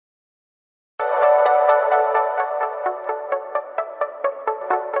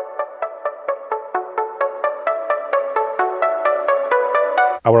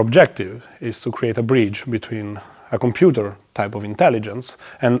Our objective is to create a bridge between a computer type of intelligence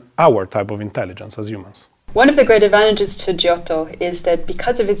and our type of intelligence as humans. One of the great advantages to Giotto is that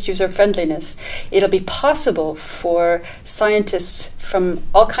because of its user-friendliness, it'll be possible for scientists from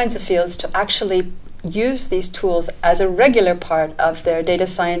all kinds of fields to actually use these tools as a regular part of their data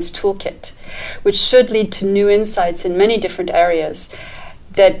science toolkit, which should lead to new insights in many different areas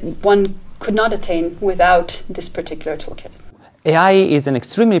that one could not attain without this particular toolkit. AI is an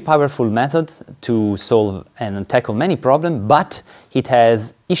extremely powerful method to solve and tackle many problems, but it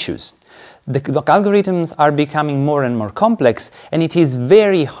has issues. The algorithms are becoming more and more complex, and it is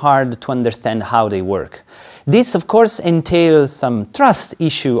very hard to understand how they work. This, of course, entails some trust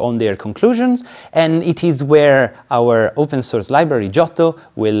issue on their conclusions, and it is where our open source library, Giotto,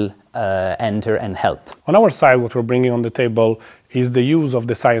 will enter and help. On our side, what we're bringing on the table is the use of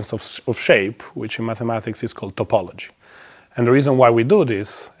the science of shape, which in mathematics is called topology. And the reason why we do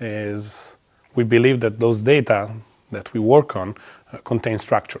this is we believe that those data that we work on contain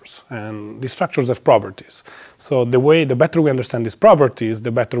structures, and these structures have properties. So the better we understand these properties,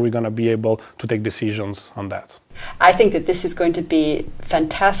 the better we're going to be able to take decisions on that. I think that this is going to be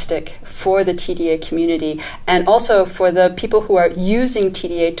fantastic for the TDA community and also for the people who are using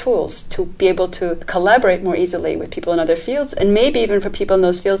TDA tools to be able to collaborate more easily with people in other fields, and maybe even for people in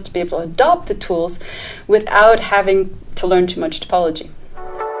those fields to be able to adopt the tools without having to learn too much topology.